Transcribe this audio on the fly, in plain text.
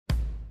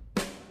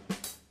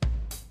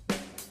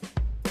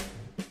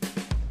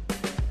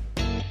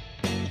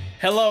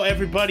Hello,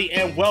 everybody,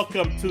 and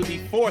welcome to the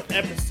fourth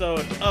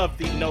episode of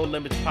the No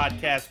Limits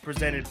podcast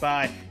presented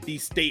by the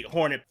State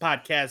Hornet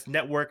Podcast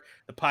Network,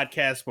 the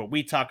podcast where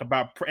we talk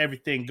about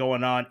everything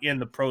going on in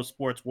the pro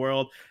sports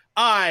world.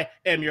 I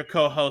am your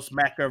co-host,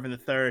 Mac Irvin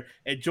III,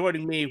 and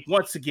joining me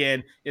once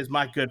again is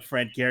my good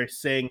friend, Gary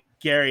Singh.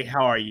 Gary,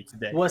 how are you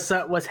today? What's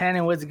up? What's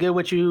happening? What's good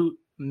with you,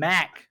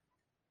 Mac?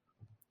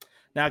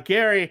 Now,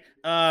 Gary,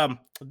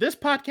 this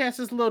podcast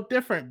is a little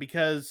different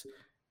because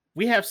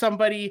we have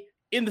somebody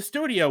in the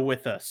studio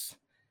with us,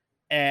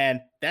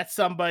 and that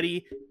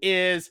somebody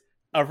is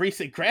a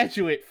recent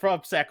graduate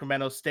from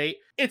Sacramento State.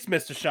 It's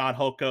Mr. Sean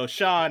Holko.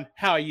 Sean,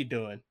 how are you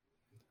doing?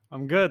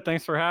 I'm good.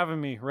 Thanks for having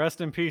me.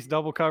 Rest in peace,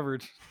 double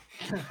coverage.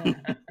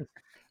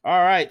 All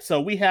right, so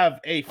we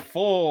have a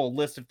full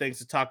list of things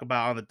to talk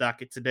about on the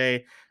docket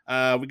today.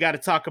 We got to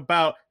talk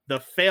about the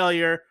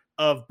failure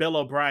of Bill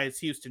O'Brien's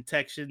Houston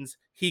Texans.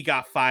 He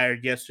got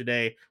fired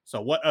yesterday.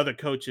 So what other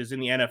coaches in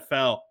the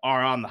NFL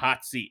are on the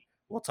hot seat?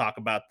 We'll talk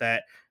about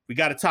that. We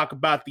got to talk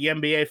about the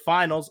NBA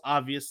Finals,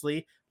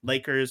 obviously.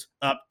 Lakers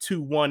up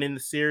 2-1 in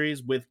the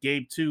series with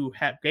Game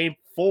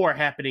 4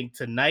 happening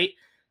tonight.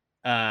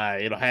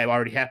 It'll have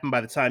already happened by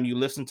the time you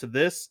listen to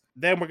this.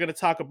 Then we're going to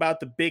talk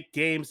about the big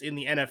games in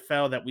the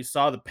NFL that we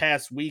saw the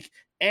past week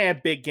and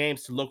big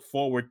games to look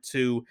forward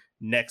to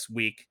next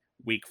week,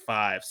 week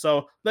 5.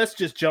 So let's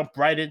just jump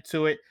right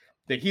into it.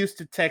 The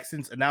Houston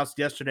Texans announced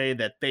yesterday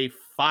that they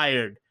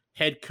fired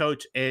head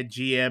coach and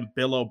GM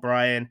Bill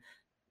O'Brien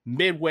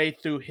midway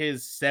through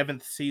his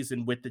 7th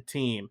season with the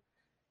team.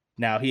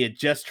 Now, he had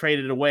just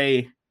traded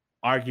away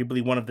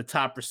arguably one of the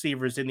top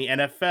receivers in the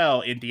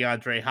NFL in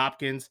DeAndre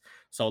Hopkins.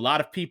 So a lot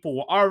of people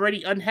were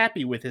already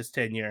unhappy with his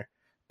tenure.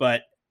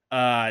 But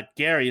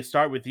Gary, to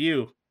start with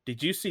you,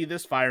 did you see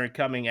this firing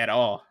coming at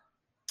all?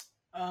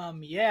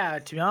 Yeah,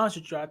 to be honest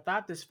with you, I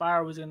thought this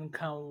fire was going to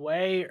come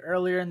way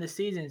earlier in the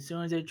season as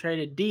soon as they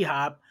traded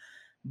D-Hop.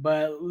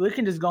 But we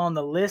can just go on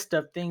the list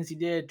of things he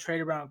did.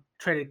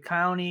 Traded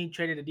County,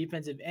 traded a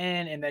defensive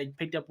end, and they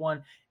picked up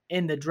one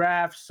in the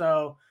draft.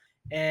 So,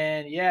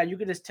 and yeah, you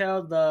could just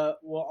tell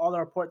all the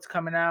reports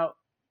coming out,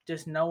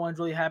 just no one's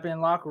really happy in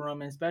the locker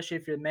room, and especially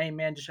if your main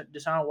man,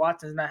 Deshaun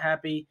Watson's not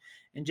happy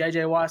and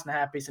J.J. Watt's not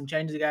happy. Some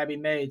changes got to be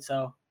made.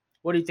 So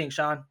what do you think,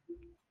 Sean?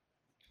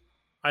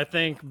 I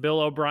think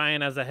Bill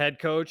O'Brien as a head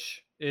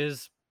coach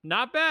is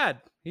not bad.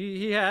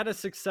 He had a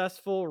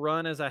successful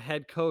run as a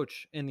head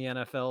coach in the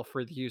NFL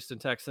for the Houston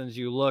Texans.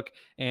 You look,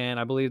 and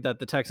I believe that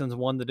the Texans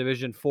won the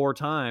division 4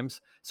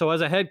 times. So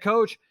as a head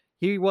coach,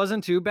 he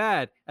wasn't too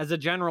bad. As a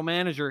general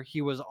manager,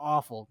 he was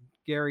awful.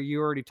 Gary, you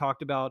already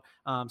talked about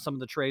some of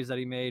the trades that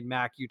he made.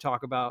 Mac, you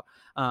talk about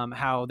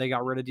how they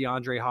got rid of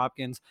DeAndre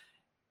Hopkins.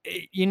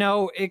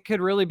 It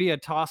could really be a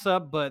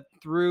toss-up, but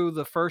through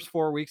the first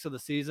 4 weeks of the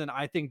season,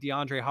 I think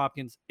DeAndre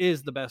Hopkins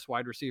is the best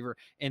wide receiver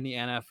in the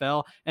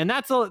NFL. And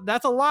that's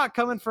a lot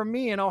coming from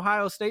me, an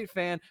Ohio State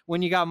fan,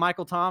 when you got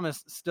Michael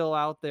Thomas still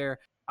out there.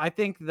 I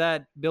think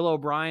that Bill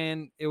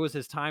O'Brien, it was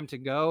his time to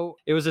go.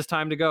 He was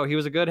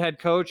a good head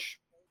coach,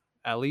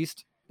 at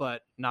least,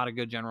 but not a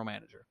good general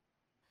manager.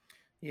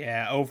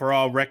 Yeah,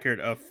 overall record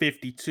of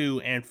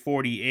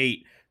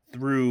 52-48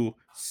 through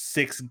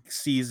 6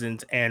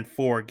 seasons and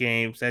 4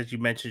 games. As you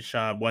mentioned,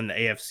 Sean won the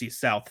AFC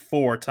South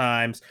 4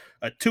 times,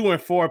 a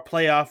 2-4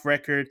 playoff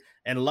record,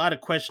 and a lot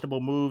of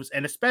questionable moves.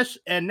 And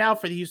now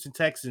for the Houston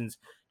Texans,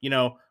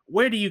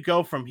 where do you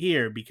go from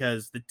here?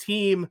 Because the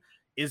team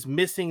is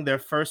missing their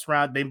first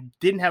round. They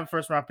didn't have a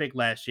first round pick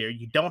last year.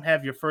 You don't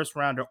have your first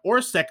rounder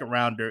or second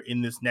rounder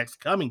in this next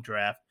coming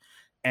draft.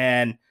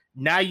 And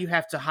now you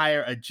have to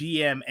hire a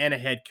GM and a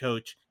head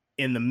coach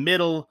in the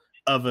middle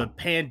of a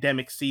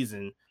pandemic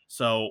season.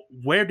 So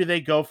where do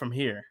they go from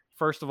here?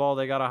 First of all,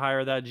 they got to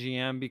hire that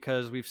GM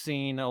because we've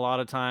seen a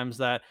lot of times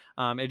that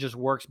it just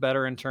works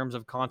better in terms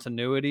of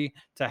continuity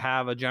to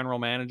have a general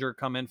manager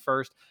come in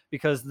first,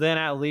 because then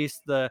at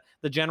least the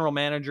general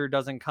manager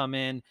doesn't come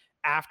in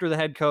after the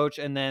head coach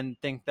and then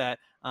think that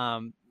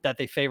that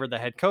they favored the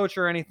head coach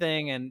or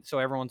anything. And so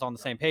everyone's on the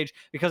same page,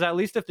 because at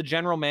least if the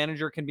general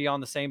manager can be on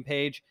the same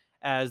page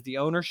as the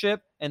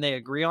ownership and they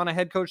agree on a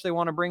head coach they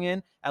want to bring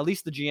in, at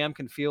least the GM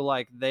can feel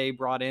like they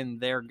brought in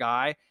their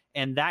guy.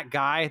 And that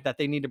guy that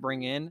they need to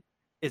bring in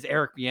is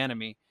Eric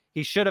Bieniemy.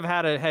 He should have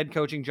had a head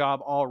coaching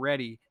job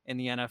already in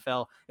the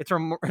NFL.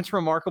 It's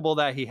remarkable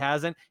that he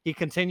hasn't. He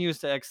continues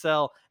to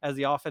excel as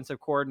the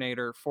offensive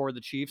coordinator for the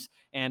Chiefs.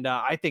 And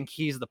I think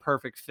he's the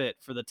perfect fit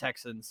for the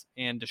Texans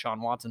and Deshaun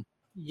Watson.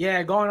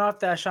 Yeah, going off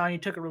that, Sean, you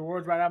took the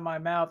words right out of my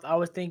mouth. I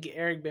was thinking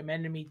Eric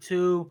Bieniemy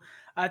too.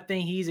 I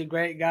think he's a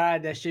great guy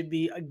that should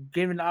be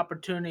given the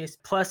opportunities.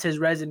 Plus, his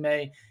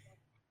resume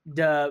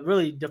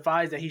really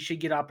defies that he should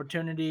get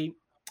opportunity.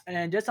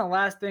 And just on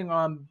last thing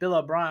on Bill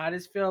O'Brien, I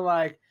just feel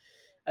like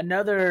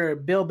another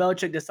Bill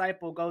Belichick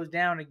disciple goes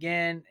down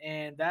again,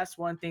 and that's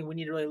one thing we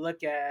need to really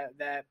look at.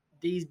 That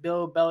these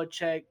Bill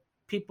Belichick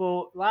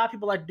people, a lot of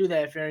people like to do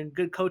that. If you're in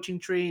good coaching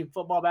tree,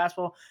 football,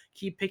 basketball,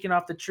 keep picking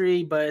off the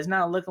tree, but it's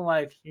not looking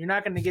like you're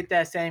not going to get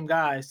that same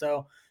guy.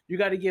 So you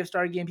got to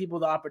start giving people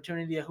the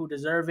opportunity who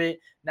deserve it,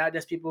 not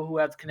just people who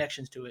have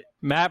connections to it.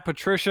 Matt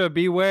Patricia,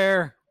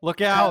 beware. Look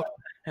out.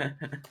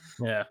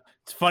 Yeah.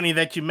 It's funny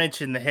that you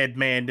mentioned the head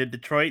man to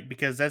Detroit,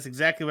 because that's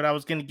exactly what I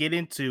was going to get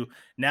into.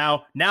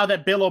 Now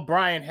that Bill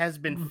O'Brien has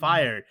been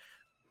fired,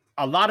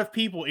 a lot of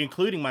people,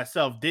 including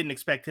myself, didn't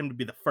expect him to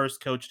be the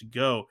first coach to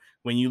go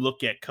when you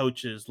look at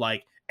coaches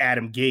like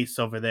Adam Gase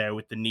over there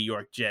with the New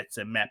York Jets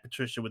and Matt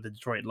Patricia with the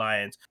Detroit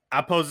Lions.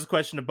 I pose this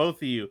question to both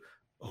of you.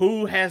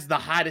 Who has the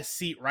hottest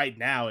seat right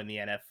now in the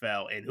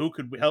NFL, and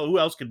who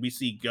else could we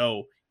see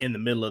go in the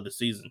middle of the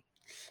season?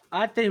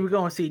 I think we're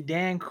going to see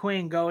Dan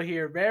Quinn go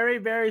here very,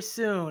 very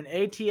soon.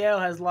 ATL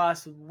has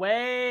lost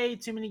way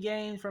too many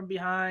games from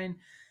behind.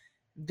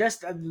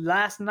 Just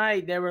last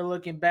night, they were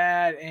looking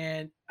bad,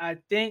 and I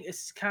think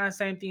it's kind of the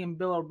same thing in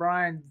Bill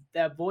O'Brien.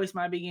 That voice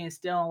might be getting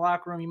stale in the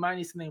locker room. You might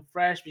need something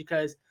fresh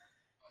because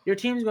your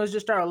team's going to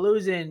just start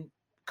losing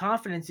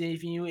confidence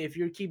if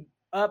you keep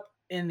up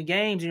in the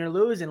games and you're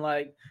losing.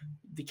 Like,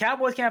 the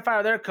Cowboys can't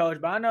fire their coach,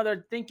 but I know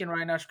they're thinking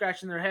right now,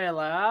 scratching their head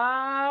like,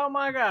 oh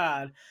my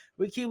God,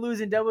 we keep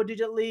losing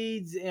double-digit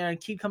leads and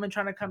keep trying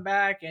to come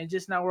back and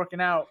just not working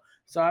out.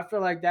 So I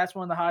feel like that's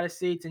one of the hottest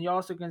seats. And you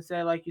also can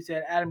say, like you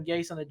said, Adam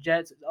Gase on the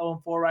Jets is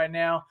 0-4 right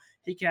now.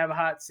 He can have a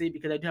hot seat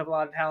because they do have a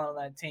lot of talent on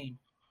that team.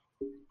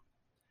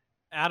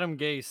 Adam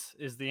Gase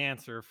is the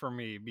answer for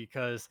me,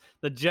 because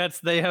the Jets,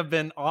 they have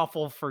been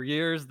awful for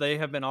years. They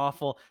have been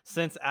awful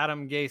since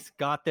Adam Gase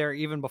got there,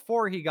 even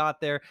before he got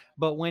there.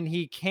 But when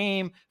he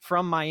came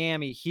from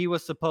Miami, he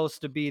was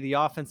supposed to be the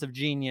offensive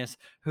genius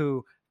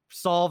who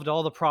solved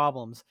all the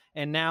problems.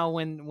 And now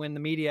when the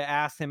media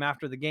asked him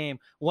after the game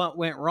what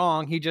went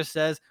wrong, he just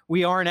says,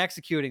 we aren't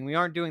executing, we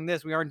aren't doing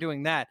this, we aren't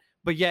doing that.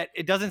 But yet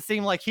it doesn't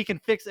seem like he can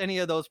fix any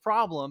of those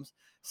problems.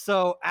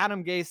 So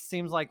Adam Gase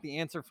seems like the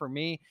answer for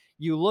me.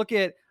 You look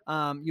at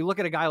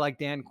a guy like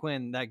Dan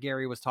Quinn that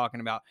Gary was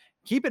talking about.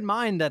 Keep in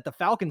mind that the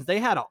Falcons, they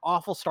had an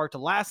awful start to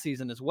last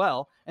season as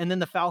well. And then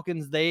the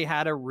Falcons, they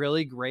had a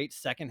really great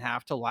second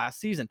half to last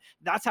season.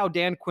 That's how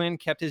Dan Quinn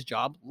kept his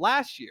job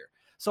last year.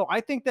 So I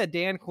think that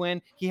Dan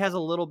Quinn, he has a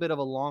little bit of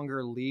a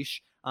longer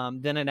leash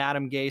than an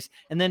Adam Gase.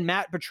 And then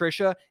Matt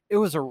Patricia, it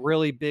was a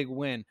really big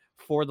win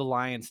for the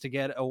Lions to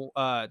get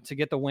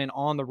the win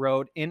on the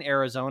road in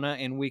Arizona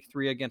in Week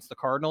 3 against the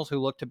Cardinals, who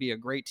look to be a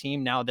great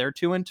team. Now they're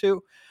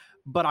 2-2.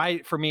 But I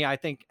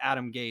think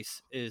Adam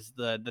Gase is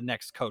the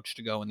next coach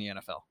to go in the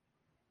NFL.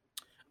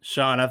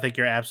 Sean, I think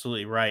you're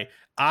absolutely right.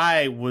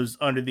 I was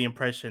under the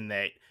impression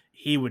that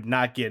he would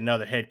not get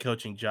another head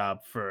coaching job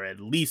for at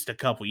least a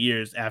couple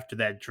years after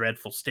that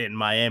dreadful stint in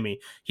Miami.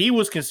 He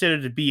was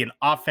considered to be an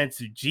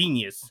offensive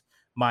genius,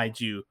 mind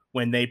you,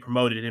 when they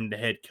promoted him to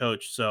head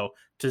coach. So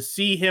to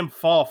see him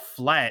fall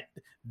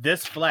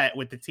this flat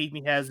with the team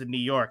he has in New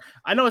York,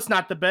 I know it's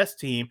not the best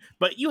team,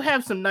 but you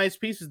have some nice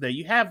pieces there.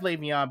 You have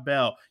Le'Veon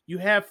Bell, you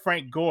have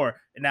Frank Gore.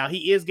 Now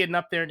he is getting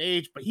up there in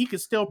age, but he can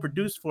still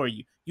produce for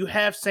you. You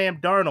have Sam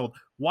Darnold.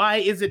 Why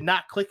is it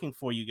not clicking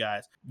for you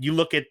guys? You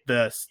look at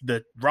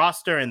the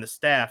roster and the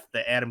staff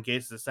that Adam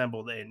Gase has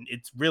assembled, and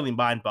it's really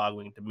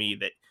mind-boggling to me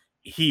that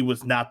he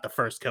was not the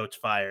first coach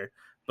fired.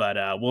 But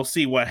we'll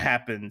see what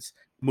happens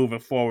moving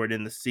forward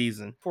in the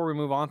season. Before we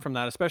move on from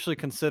that, especially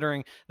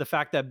considering the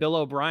fact that Bill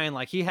O'Brien,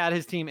 like, he had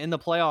his team in the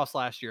playoffs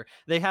last year.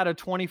 They had a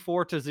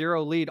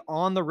 24-0 lead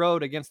on the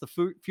road against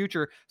the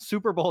future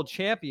Super Bowl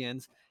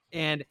champions,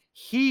 and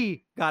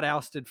he got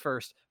ousted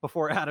first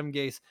before Adam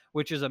Gase,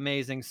 which is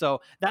amazing.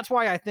 So that's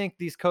why I think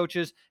these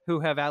coaches who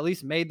have at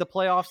least made the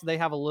playoffs, they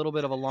have a little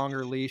bit of a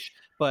longer leash.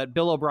 But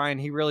Bill O'Brien,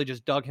 he really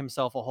just dug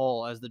himself a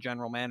hole as the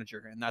general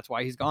manager, and that's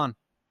why he's gone.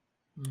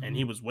 And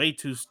he was way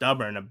too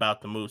stubborn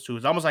about the moves too. It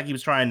was almost like he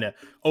was trying to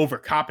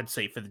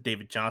overcompensate for the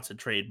David Johnson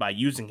trade by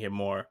using him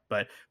more.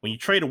 But when you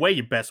trade away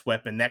your best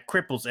weapon, that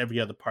cripples every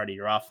other part of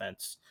your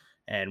offense.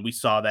 And we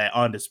saw that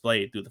on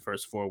display through the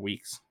first 4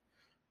 weeks.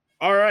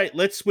 All right,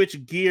 let's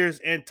switch gears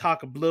and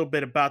talk a little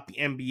bit about the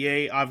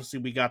NBA. Obviously,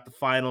 we got the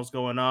finals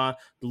going on.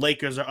 The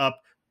Lakers are up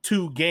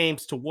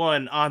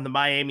 2-1 on the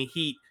Miami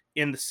Heat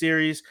in the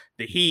series.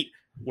 The Heat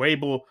were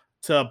able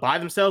to buy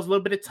themselves a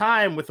little bit of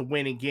time with a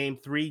win in Game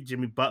 3.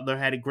 Jimmy Butler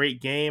had a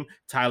great game.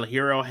 Tyler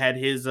Hero had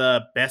his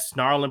best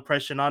snarl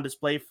impression on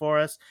display for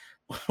us.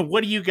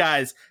 What do you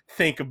guys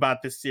think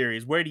about this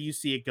series? Where do you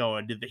see it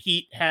going? Did the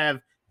Heat have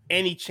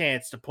any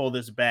chance to pull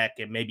this back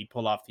and maybe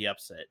pull off the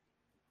upset?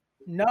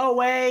 No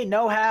way,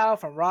 no how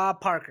from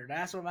Rob Parker.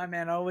 That's what my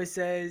man always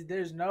says.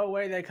 There's no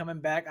way they're coming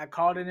back. I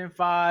called it in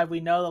 5.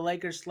 We know the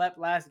Lakers slept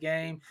last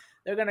game.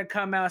 They're going to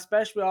come out,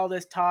 especially all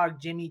this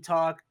talk, Jimmy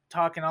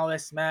talking all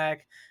this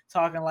smack,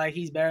 talking like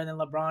he's better than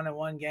LeBron in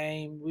one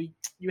game.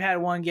 You had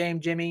one game,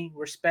 Jimmy.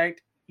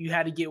 Respect. You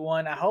had to get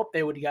one. I hope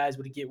guys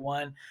would get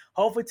one.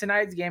 Hopefully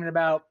tonight's game in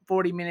about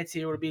 40 minutes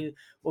here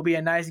will be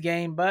a nice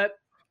game. But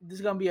this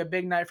is going to be a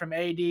big night from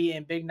AD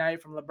and big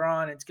night from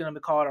LeBron. It's going to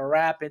be called a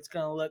wrap. It's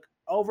going to look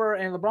over,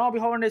 and LeBron will be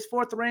holding his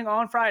 4th ring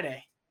on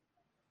Friday.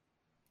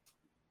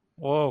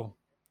 Whoa,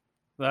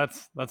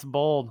 that's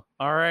bold.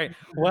 All right.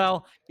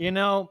 Well,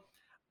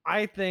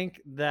 I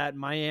think that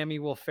Miami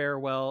will fare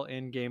well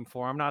in game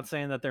 4. I'm not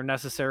saying that they're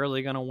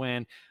necessarily going to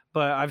win,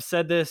 but I've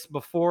said this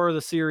before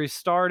the series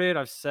started.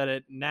 I've said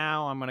it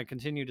now. I'm going to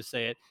continue to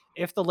say it.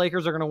 If the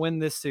Lakers are going to win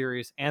this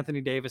series, Anthony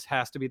Davis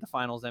has to be the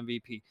finals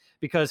MVP,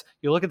 because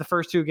you look at the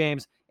first 2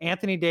 games,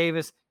 Anthony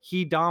Davis,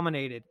 he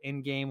dominated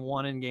in game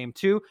 1 and game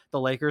 2. The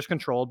Lakers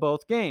controlled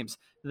both games.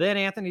 Then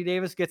Anthony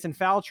Davis gets in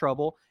foul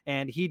trouble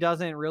and he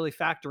doesn't really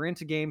factor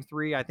into game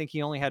 3. I think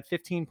he only had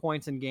 15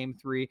 points in game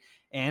 3.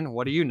 And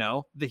what do you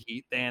know? The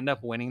Heat, they end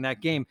up winning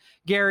that game.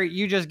 Gary,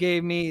 you just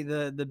gave me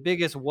the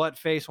biggest what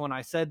face when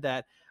I said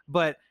that.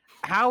 But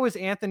how is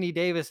Anthony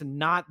Davis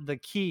not the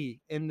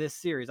key in this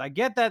series? I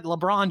get that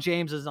LeBron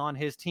James is on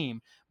his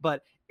team,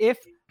 but if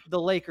the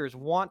Lakers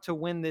want to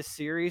win this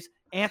series,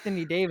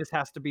 Anthony Davis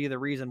has to be the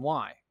reason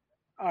why.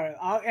 All right,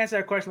 I'll answer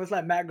that question. Let's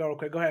let Matt go real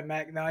quick. Go ahead,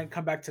 Matt. Now I can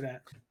come back to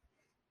that.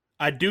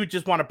 I do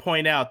just want to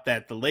point out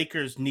that the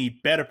Lakers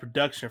need better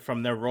production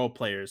from their role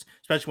players,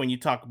 especially when you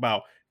talk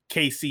about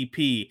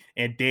KCP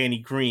and Danny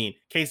Green.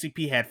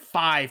 KCP had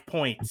 5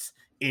 points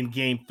in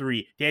game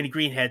 3. Danny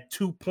Green had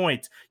 2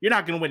 points. You're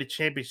not going to win a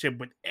championship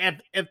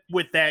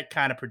with that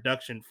kind of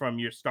production from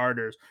your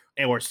starters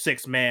or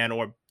 6-man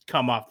or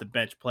come off the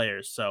bench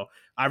players. So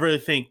I really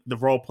think the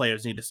role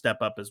players need to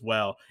step up as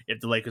well if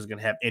the Lakers are going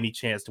to have any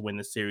chance to win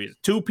the series.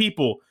 I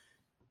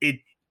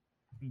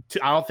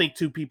don't think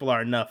 2 people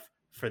are enough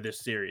for this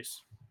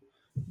series.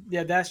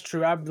 Yeah, that's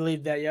true. I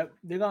believe that. Yep.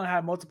 They're going to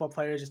have multiple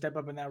players to step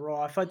up in that role.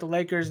 I feel like the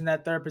Lakers in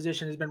that third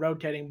position has been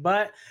rotating.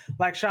 But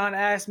like Sean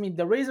asked me,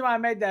 the reason why I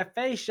made that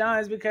face, Sean,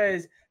 is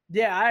because,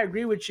 yeah, I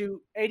agree with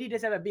you. AD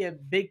does have to be a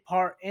big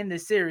part in the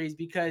series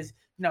because,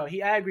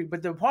 I agree.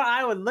 But the part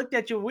I would looked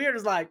at you weird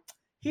is like,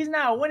 he's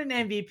not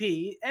winning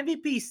MVP.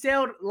 MVP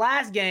sailed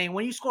last game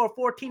when you scored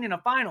 14 in the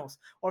finals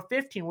or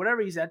 15,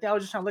 whatever he said. I think I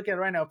was just trying to look at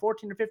it right now,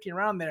 14 or 15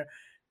 around there.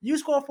 You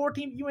score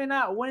 14, you ain't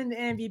not winning the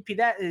MVP.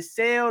 That is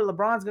sailed.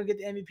 LeBron's gonna get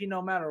the MVP no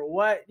matter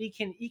what. He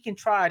can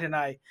try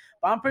tonight.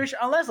 But I'm pretty sure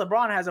unless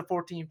LeBron has a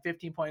 14,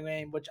 15-point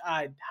game, which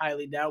I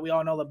highly doubt. We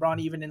all know LeBron,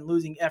 even in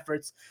losing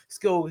efforts,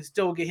 still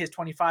get his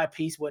 25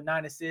 piece with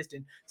 9 assists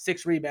and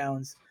 6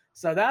 rebounds.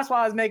 So that's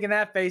why I was making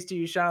that face to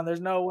you, Sean.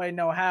 There's no way,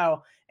 no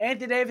how.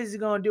 Anthony Davis is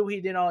gonna do what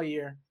he did all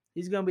year.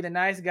 He's going to be the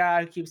nice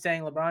guy who keeps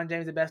saying LeBron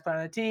James is the best player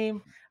on the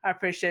team. I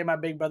appreciate my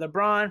big brother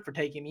Bron for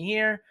taking me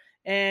here.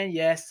 And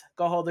yes,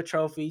 go hold the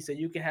trophy so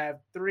you can have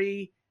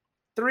three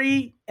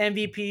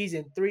MVPs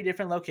in 3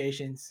 different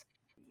locations.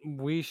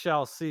 We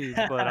shall see.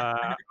 But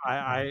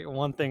I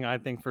one thing I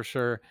think for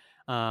sure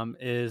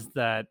is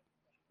that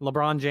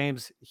LeBron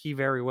James, he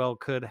very well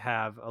could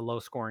have a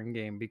low-scoring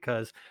game,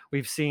 because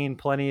we've seen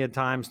plenty of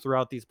times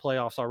throughout these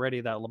playoffs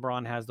already that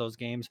LeBron has those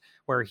games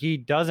where he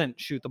doesn't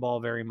shoot the ball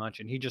very much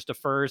and he just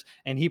defers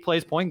and he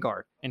plays point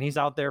guard and he's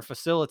out there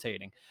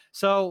facilitating.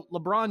 So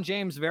LeBron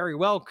James very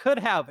well could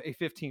have a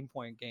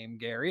 15-point game,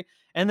 Gary,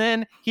 and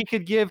then he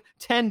could give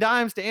 10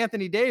 dimes to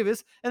Anthony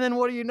Davis, and then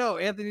what do you know?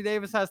 Anthony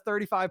Davis has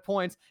 35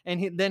 points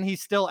and then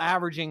he's still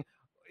averaging,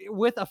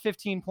 with a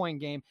 15-point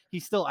game,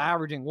 he's still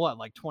averaging what,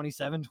 like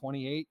 27,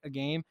 28 a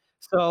game.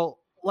 So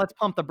let's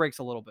pump the brakes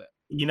a little bit.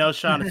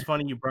 Sean, it's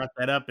funny you brought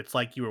that up. It's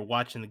like you were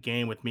watching the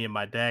game with me and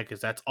my dad,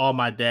 because that's all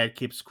my dad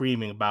keeps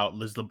screaming about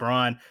is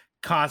LeBron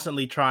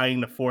constantly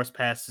trying to force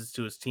passes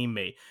to his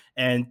teammate.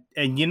 And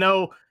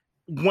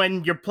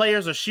when your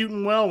players are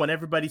shooting well, when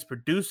everybody's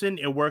producing,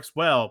 it works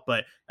well.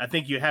 But I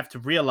think you have to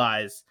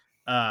realize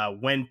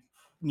when,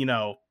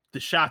 the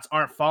shots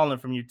aren't falling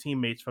from your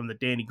teammates, from the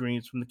Danny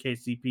Greens, from the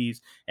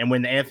KCPs, and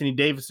when the Anthony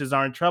Davises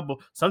are in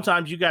trouble,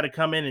 sometimes you got to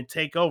come in and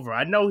take over.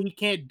 I know he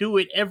can't do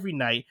it every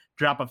night,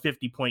 drop a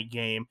 50-point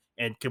game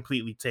and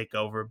completely take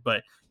over,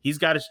 but he's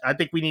got to. I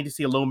think we need to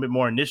see a little bit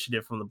more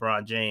initiative from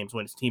LeBron James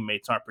when his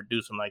teammates aren't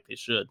producing like they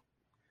should.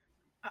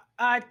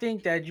 I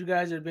think that you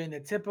guys are being the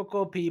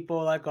typical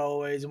people, like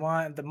always,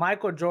 want the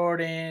Michael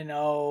Jordan,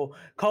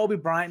 Kobe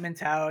Bryant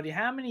mentality.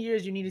 How many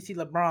years you need to see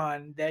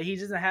LeBron that he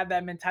doesn't have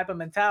that type of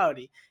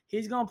mentality?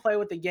 He's going to play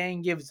what the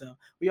game gives him.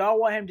 We all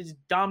want him to just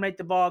dominate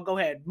the ball. Go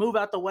ahead, move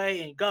out the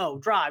way and go.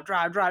 Drive,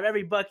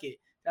 every bucket.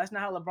 That's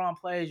not how LeBron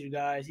plays, you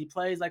guys. He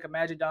plays like a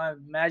Magic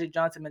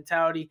Johnson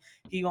mentality.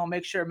 He's going to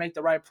make sure to make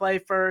the right play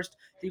first.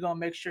 He's going to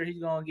make sure he's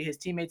going to get his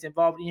teammates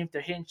involved, even if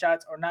they're hitting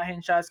shots or not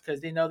hitting shots,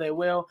 because they know they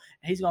will.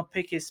 And he's going to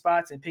pick his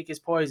spots and pick his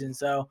poison.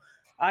 So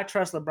I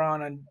trust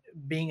LeBron on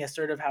being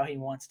assertive how he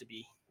wants to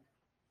be.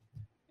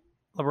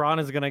 LeBron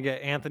is going to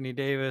get Anthony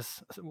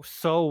Davis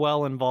so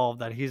well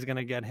involved that he's going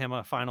to get him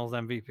a Finals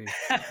MVP.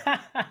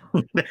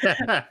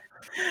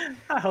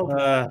 I hope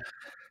not.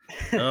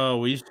 Oh,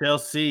 we shall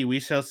see. We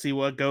shall see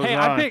what goes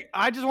on.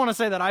 I just want to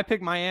say that I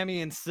picked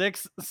Miami in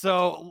 6,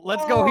 so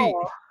let's go Heat.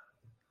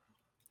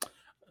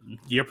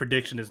 Your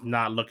prediction is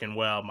not looking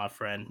well, my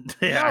friend.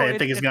 No, I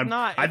think it's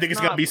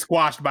gonna be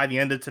squashed by the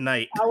end of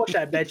tonight. I wish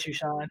I bet you,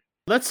 Sean.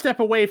 Let's step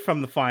away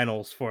from the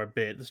finals for a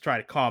bit. Let's try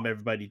to calm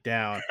everybody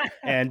down.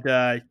 And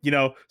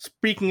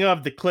speaking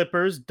of the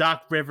Clippers,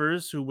 Doc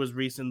Rivers, who was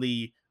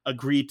recently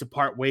agreed to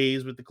part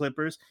ways with the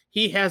Clippers.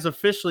 He has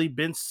officially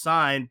been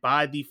signed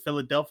by the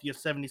Philadelphia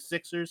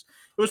 76ers.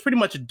 It was pretty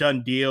much a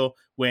done deal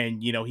when,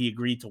 he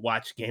agreed to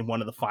watch game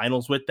 1 of the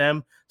finals with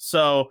them.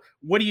 So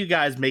what do you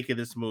guys make of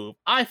this move?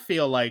 I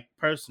feel like,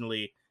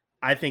 personally,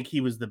 I think he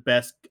was the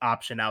best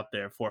option out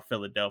there for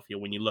Philadelphia.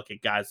 When you look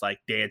at guys like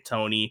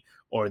D'Antoni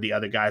or the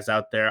other guys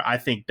out there, I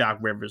think Doc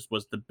Rivers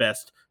was the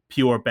best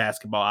pure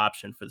basketball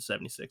option for the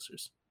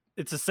 76ers.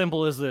 It's as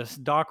simple as this.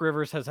 Doc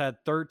Rivers has had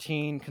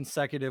 13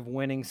 consecutive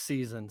winning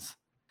seasons.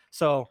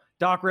 So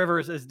Doc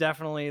Rivers is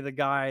definitely the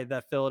guy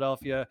that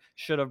Philadelphia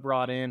should have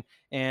brought in.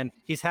 And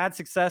he's had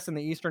success in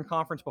the Eastern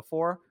Conference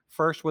before,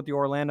 first with the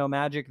Orlando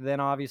Magic,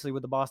 then obviously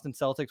with the Boston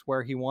Celtics,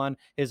 where he won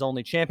his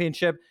only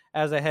championship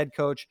as a head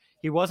coach.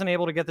 He wasn't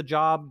able to get the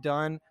job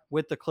done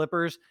with the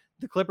Clippers.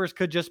 The Clippers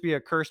could just be a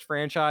cursed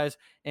franchise.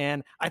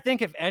 And I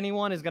think if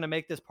anyone is going to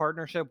make this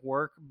partnership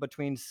work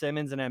between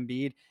Simmons and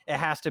Embiid, it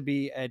has to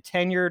be a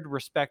tenured,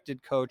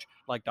 respected coach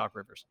like Doc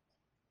Rivers.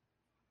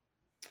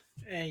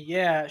 And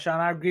yeah, Sean,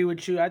 I agree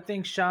with you. I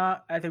think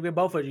with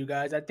both of you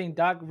guys, I think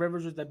Doc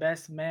Rivers was the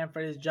best man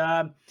for his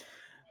job.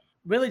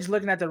 Really just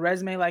looking at the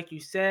resume, like you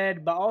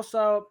said, but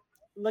also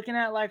looking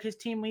at like his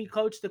team when he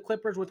coached the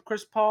Clippers with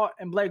Chris Paul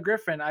and Blake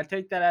Griffin. I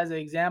take that as an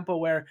example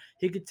where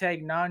he could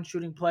take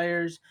non-shooting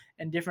players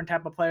and different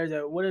type of players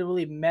that wouldn't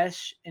really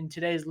mesh in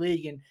today's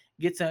league and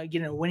get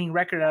a winning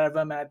record out of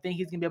them. And I think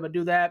he's gonna be able to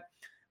do that.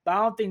 But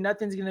I don't think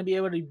nothing's going to be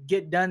able to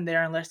get done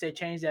there unless they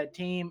change that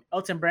team.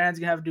 Elton Brand's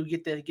going to have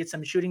to get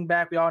some shooting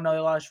back. We all know they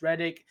lost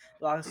Redick,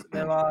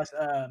 they lost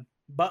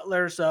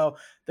Butler, so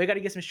they got to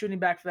get some shooting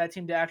back for that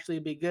team to actually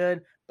be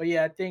good. But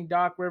yeah, I think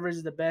Doc Rivers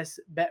is the best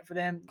bet for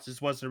them.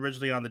 This wasn't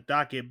originally on the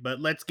docket,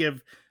 but let's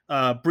give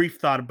a brief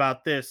thought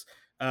about this.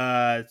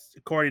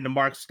 According to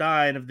Mark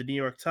Stein of the New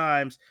York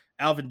Times,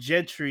 Alvin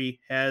Gentry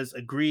has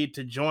agreed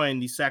to join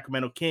the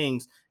Sacramento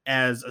Kings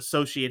as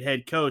associate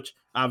head coach,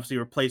 obviously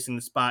replacing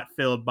the spot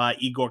filled by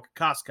Igor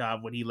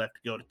Kokoskov when he left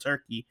to go to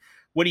Turkey.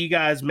 What do you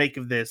guys make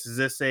of this? Is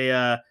this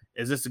a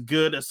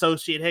good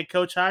associate head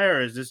coach hire,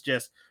 or is this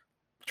just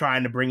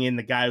trying to bring in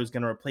the guy who's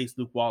going to replace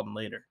Luke Walton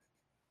later?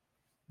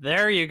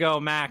 There you go,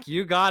 Mac.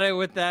 You got it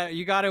with that.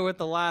 You got it with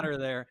the latter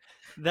there.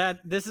 That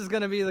this is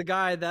going to be the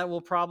guy that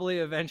will probably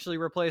eventually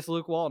replace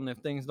Luke Walton if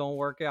things don't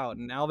work out.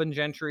 And Alvin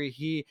Gentry,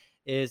 he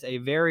is a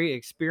very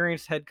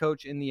experienced head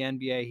coach in the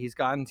NBA. He's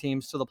gotten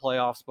teams to the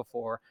playoffs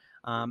before.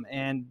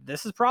 And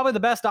this is probably the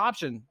best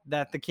option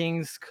that the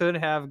Kings could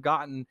have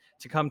gotten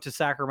to come to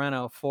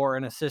Sacramento for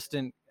an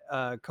assistant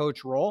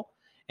coach role.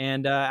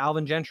 And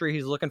Alvin Gentry,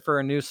 he's looking for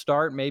a new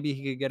start. Maybe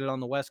he could get it on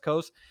the West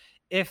Coast.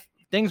 If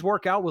things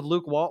work out with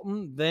Luke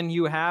Walton, then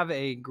you have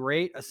a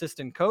great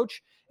assistant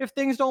coach. If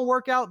things don't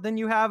work out, then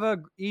you have a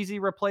easy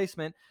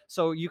replacement.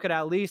 So you could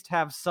at least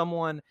have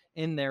someone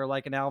in there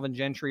like an Alvin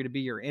Gentry to be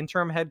your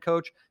interim head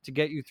coach to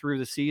get you through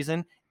the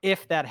season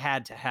if that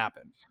had to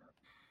happen.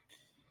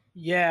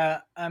 Yeah,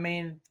 I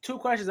mean, two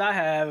questions I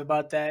have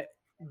about that.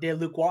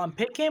 Did Luke Walton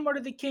pick him or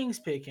did the Kings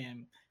pick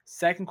him?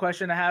 Second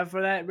question I have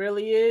for that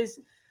really is,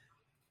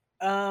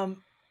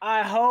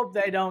 I hope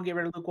they don't get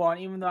rid of Luke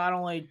Walton, even though I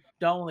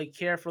don't really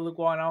care for Luke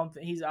Walton. I don't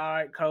think he's all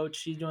right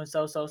coach. He's doing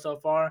so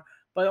far.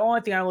 But the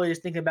only thing I'm really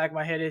just thinking back in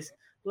my head is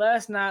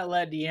let's not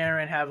let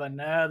De'Aaron have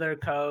another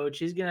coach.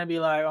 He's gonna be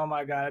like, oh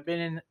my God, I've been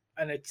in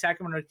a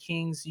Sacramento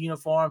Kings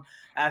uniform.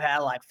 I've had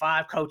like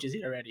 5 coaches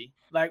here already.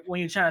 Like when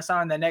you're trying to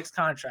sign the next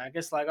contract,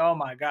 it's like, oh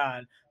my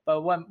God.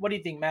 But what do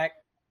you think, Mac?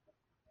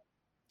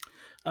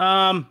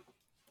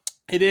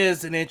 It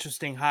is an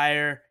interesting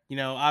hire.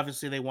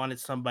 Obviously they wanted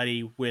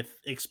somebody with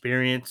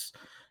experience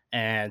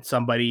and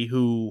somebody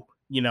who,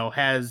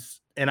 has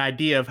an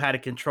idea of how to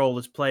control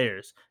his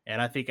players.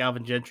 And I think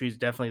Alvin Gentry is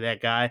definitely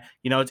that guy.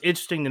 It's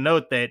interesting to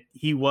note that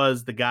he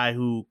was the guy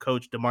who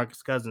coached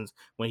DeMarcus Cousins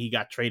when he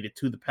got traded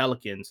to the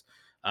Pelicans.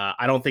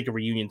 I don't think a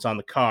reunion's on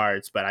the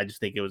cards, but I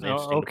just think it was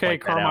interesting. Okay,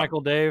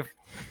 Carmichael Dave.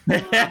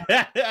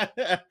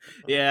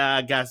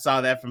 Yeah, I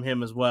saw that from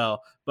him as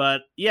well.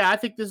 But yeah, I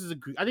think this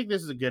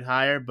is a good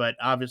hire, but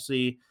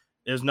obviously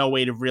there's no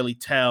way to really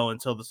tell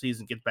until the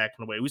season gets back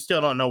in the way. We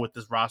still don't know what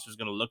this roster is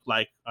going to look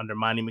like under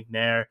Monty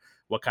McNair,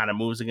 what kind of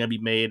moves are going to be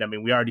made. I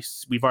mean,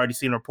 we've already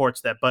seen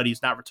reports that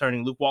Buddy's not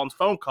returning Luke Walton's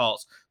phone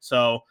calls.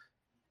 So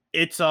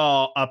it's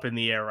all up in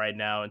the air right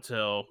now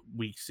until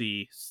we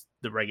see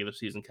the regular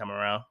season come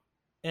around.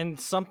 And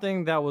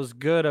something that was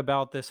good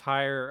about this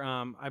hire,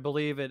 I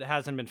believe it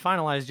hasn't been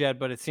finalized yet,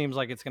 but it seems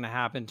like it's going to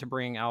happen to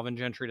bring Alvin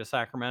Gentry to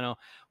Sacramento.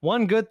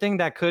 One good thing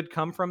that could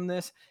come from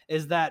this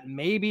is that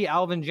maybe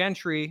Alvin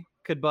Gentry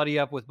could buddy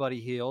up with Buddy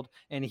Hield,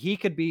 and he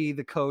could be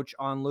the coach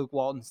on Luke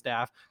Walton's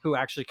staff who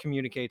actually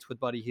communicates with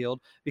Buddy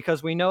Hield,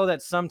 because we know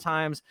that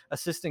sometimes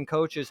assistant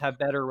coaches have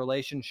better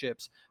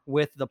relationships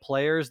with the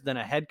players than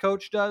a head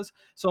coach does.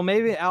 So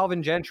maybe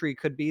Alvin Gentry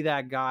could be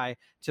that guy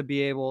to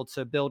be able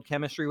to build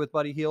chemistry with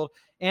Buddy Hield.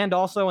 And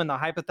also in the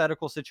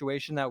hypothetical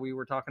situation that we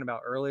were talking about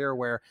earlier,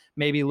 where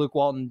maybe Luke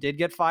Walton did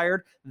get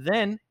fired,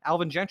 then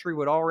Alvin Gentry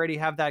would already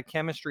have that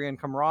chemistry and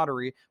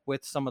camaraderie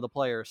with some of the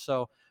players.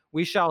 So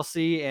we shall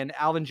see. And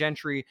Alvin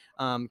Gentry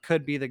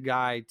could be the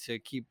guy to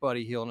keep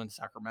Buddy Hield in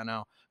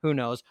Sacramento. Who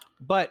knows?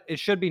 But it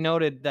should be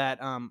noted that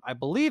I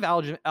believe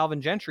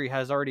Alvin Gentry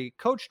has already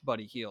coached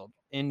Buddy Hield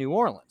in New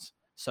Orleans.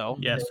 So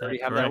yes, they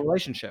already have that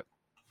relationship.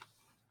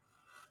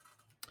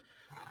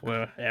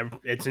 Well,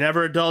 it's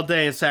never a dull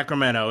day in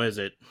Sacramento, is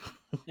it?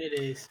 It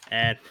is.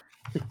 And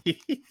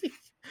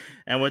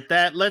and with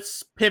that,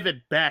 let's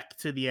pivot back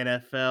to the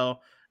NFL.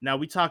 Now,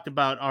 we talked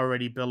about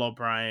already Bill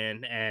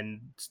O'Brien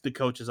and the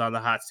coaches on the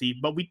hot seat,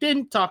 but we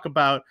didn't talk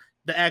about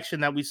the action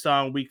that we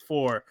saw in week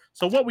 4.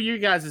 So what were your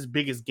guys'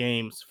 biggest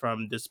games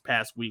from this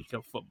past week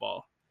of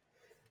football?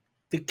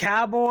 The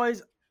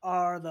Cowboys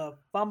are the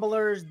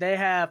fumblers. They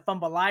have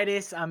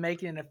fumbleitis. I'm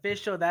making it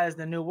official. That is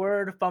the new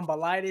word,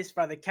 fumbleitis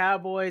for the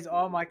Cowboys.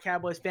 All my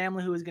Cowboys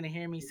family who is going to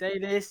hear me say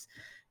this,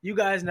 you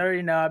guys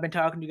already know I've been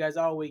talking to you guys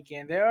all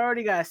weekend. They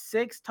already got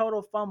 6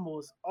 total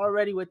fumbles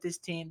already with this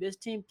team. This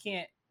team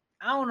can't,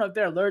 I don't know if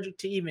they're allergic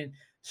to even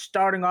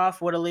starting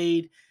off with a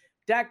lead.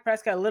 Dak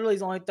Prescott literally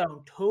has only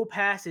thrown 2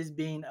 passes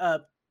being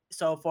up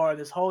so far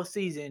this whole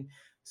season.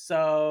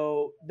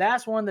 So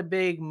that's one of the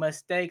big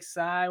mistakes.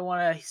 I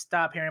want to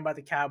stop hearing about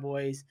the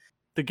Cowboys.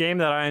 The game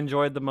that I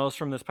enjoyed the most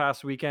from this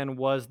past weekend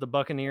was the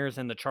Buccaneers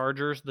and the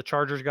Chargers. The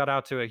Chargers got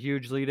out to a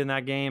huge lead in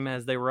that game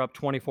as they were up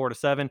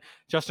 24-7.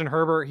 Justin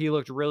Herbert, he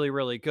looked really,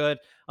 really good.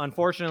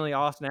 Unfortunately,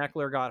 Austin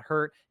Eckler got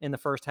hurt in the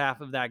first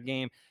half of that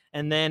game.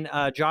 And then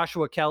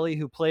Joshua Kelly,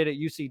 who played at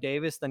UC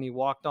Davis, then he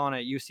walked on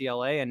at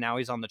UCLA, and now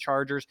he's on the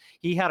Chargers.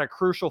 He had a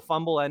crucial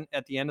fumble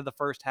at the end of the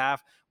first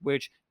half,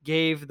 which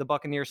gave the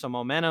Buccaneers some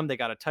momentum. They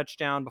got a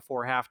touchdown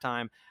before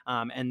halftime,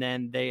 and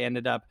then they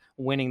ended up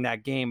winning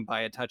that game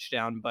by a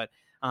touchdown. But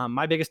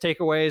my biggest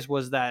takeaways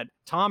was that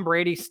Tom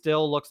Brady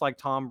still looks like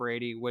Tom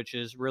Brady, which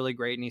is really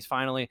great. And he's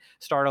finally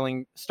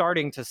starting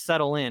to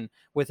settle in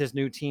with his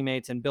new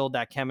teammates and build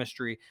that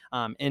chemistry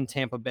in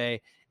Tampa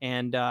Bay.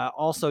 And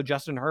also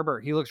Justin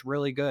Herbert, he looks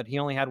really good. He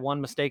only had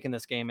one mistake in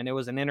this game, and it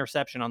was an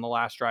interception on the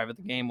last drive of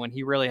the game when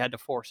he really had to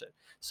force it.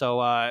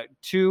 So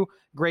 2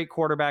 great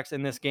quarterbacks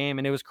in this game,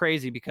 and it was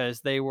crazy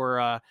because they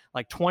were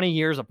like 20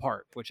 years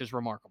apart, which is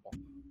remarkable.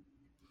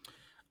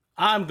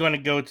 I'm going to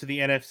go to the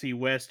NFC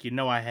West. You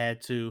know I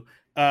had to.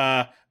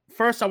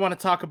 First, I want to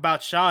talk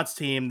about Sean's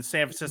team, the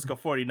San Francisco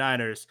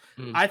 49ers.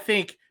 I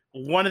think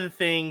one of the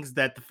things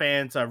that the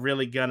fans are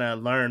really going to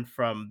learn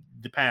from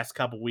the past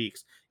couple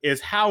weeks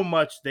is how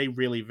much they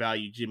really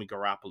value Jimmy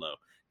Garoppolo.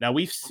 Now,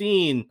 we've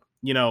seen,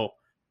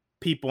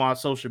 people on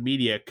social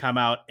media come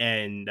out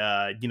and,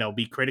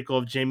 be critical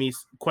of Jimmy,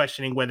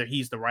 questioning whether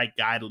he's the right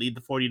guy to lead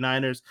the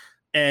 49ers.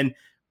 And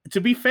to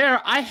be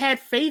fair, I had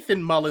faith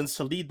in Mullins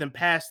to lead them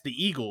past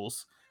the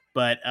Eagles,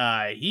 but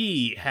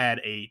he had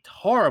a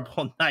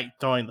horrible night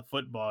throwing the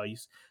football.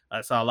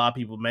 I saw a lot of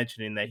people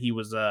mentioning that he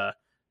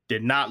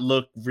did not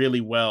look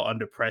really well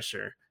under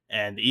pressure,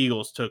 and the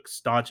Eagles took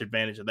staunch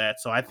advantage of that.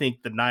 So I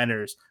think the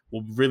Niners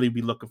will really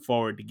be looking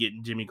forward to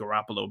getting Jimmy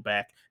Garoppolo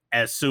back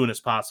as soon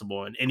as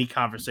possible. And any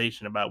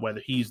conversation about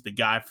whether he's the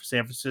guy for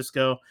San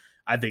Francisco,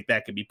 I think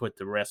that could be put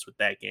to rest with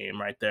that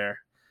game right there.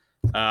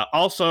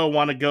 Also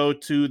want to go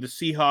to the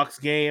Seahawks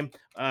game.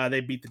 They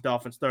beat the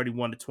Dolphins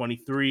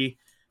 31-23.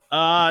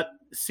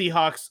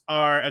 Seahawks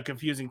are a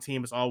confusing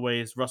team as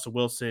always. Russell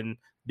Wilson,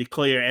 the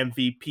clear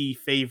MVP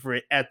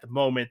favorite at the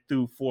moment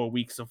through 4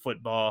 weeks of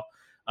football.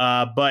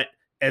 But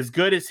as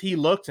good as he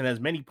looked and as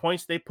many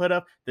points they put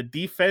up, the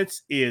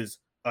defense is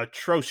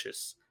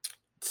atrocious.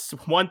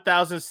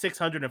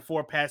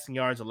 1,604 passing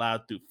yards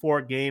allowed through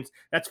 4 games.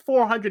 That's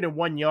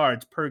 401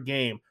 yards per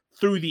game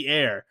through the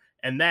air.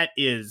 And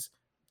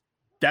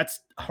that's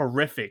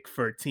horrific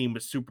for a team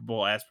with Super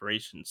Bowl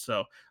aspirations.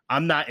 So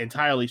I'm not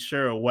entirely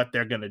sure what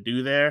they're going to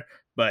do there,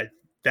 but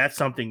that's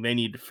something they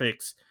need to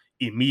fix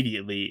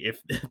immediately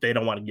if they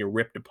don't want to get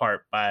ripped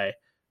apart by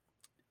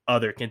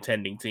other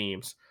contending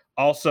teams.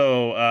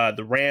 Also,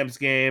 the Rams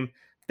game,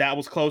 that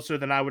was closer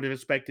than I would have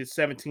expected,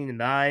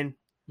 17-9.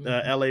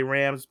 The LA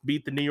Rams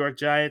beat the New York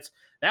Giants.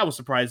 That was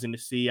surprising to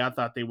see. I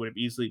thought they would have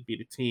easily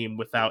beat a team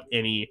without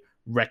any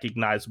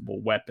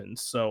recognizable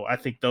weapons. So I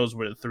think those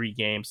were the 3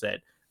 games that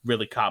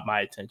really caught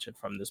my attention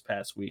from this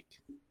past week.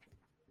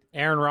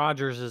 Aaron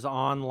Rodgers is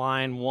on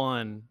line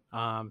 1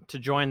 to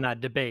join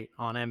that debate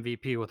on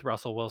MVP with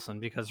Russell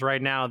Wilson, because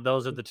right now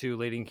those are the 2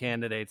 leading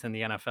candidates in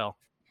the NFL.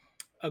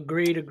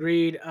 Agreed.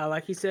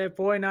 Like you said,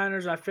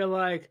 49ers, I feel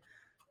like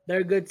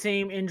they're a good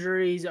team.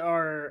 Injuries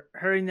are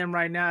hurting them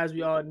right now, as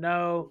we all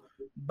know,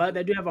 but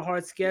they do have a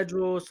hard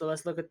schedule, so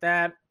let's look at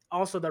that.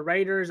 Also, the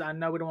Raiders, I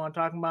know we don't want to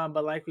talk about them,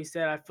 but like we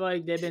said, I feel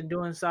like they've been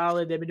doing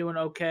solid. They've been doing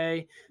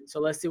okay,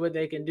 so let's see what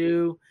they can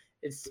do.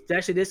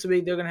 Especially this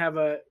week, they're going to have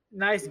a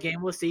nice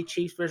game. We'll see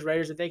Chiefs versus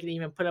Raiders if they can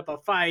even put up a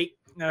fight.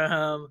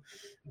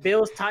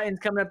 Bills-Titans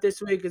coming up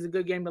this week is a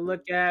good game to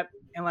look at,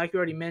 and like you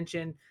already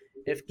mentioned,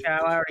 I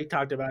already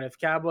talked about it. If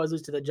Cowboys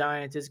lose to the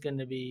Giants, it's going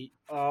to be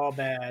all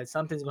bad.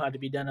 Something's going to have to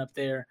be done up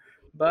there.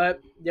 But,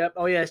 yep.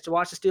 Oh, yes, to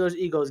watch the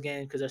Steelers-Eagles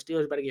game because the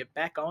Steelers better get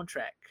back on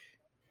track.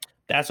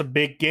 That's a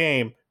big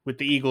game with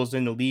the Eagles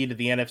in the lead of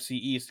the NFC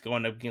East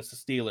going up against the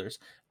Steelers.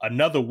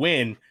 Another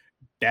win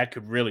that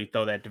could really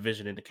throw that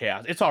division into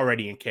chaos. It's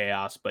already in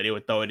chaos, but it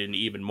would throw it into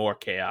even more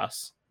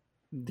chaos.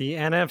 The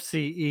NFC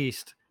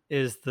East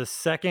is the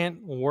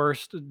second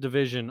worst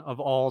division of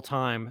all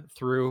time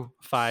through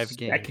 5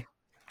 games.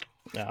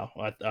 No,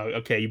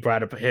 okay, you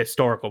brought up a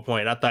historical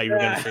point. I thought you were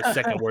going to say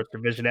second worst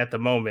division at the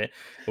moment.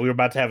 We were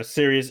about to have a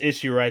serious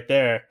issue right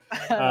there.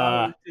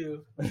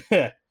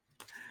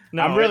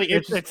 No, I'm really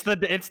it's the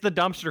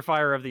dumpster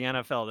fire of the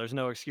NFL. There's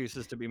no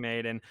excuses to be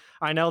made, and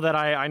I know that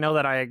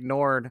I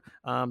ignored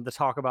the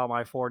talk about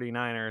my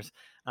 49ers.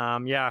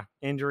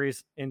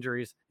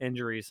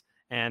 Injuries,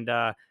 and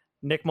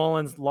Nick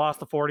Mullins lost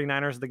the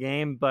 49ers the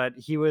game, but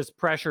he was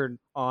pressured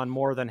on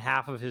more than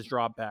half of his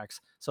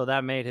dropbacks, so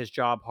that made his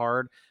job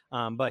hard.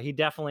 But he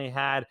definitely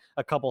had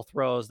a couple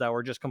throws that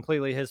were just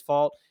completely his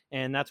fault,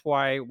 and that's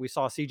why we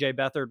saw C.J.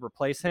 Beathard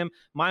replace him.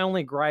 My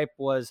only gripe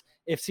was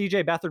if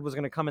C.J. Beathard was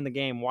going to come in the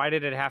game, why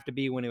did it have to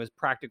be when it was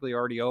practically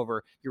already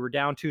over? You were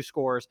down 2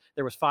 scores.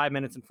 There was 5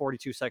 minutes and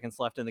 42 seconds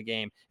left in the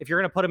game. If you're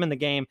going to put him in the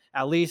game,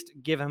 at least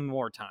give him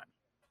more time.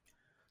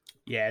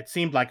 Yeah, it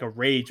seemed like a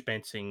rage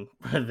benching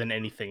rather than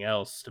anything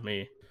else to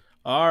me.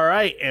 All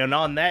right, and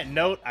on that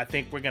note, I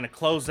think we're going to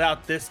close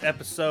out this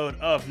episode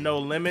of No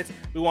Limits.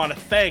 We want to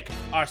thank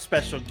our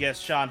special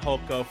guest, Sean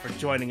Holko, for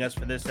joining us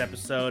for this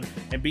episode,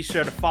 and be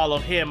sure to follow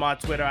him on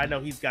Twitter. I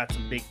know he's got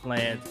some big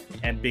plans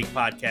and big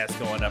podcasts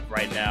going up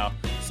right now.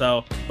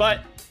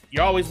 But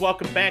you're always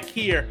welcome back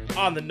here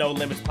on the No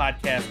Limits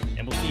podcast,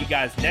 and we'll see you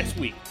guys next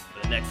week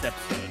for the next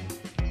episode.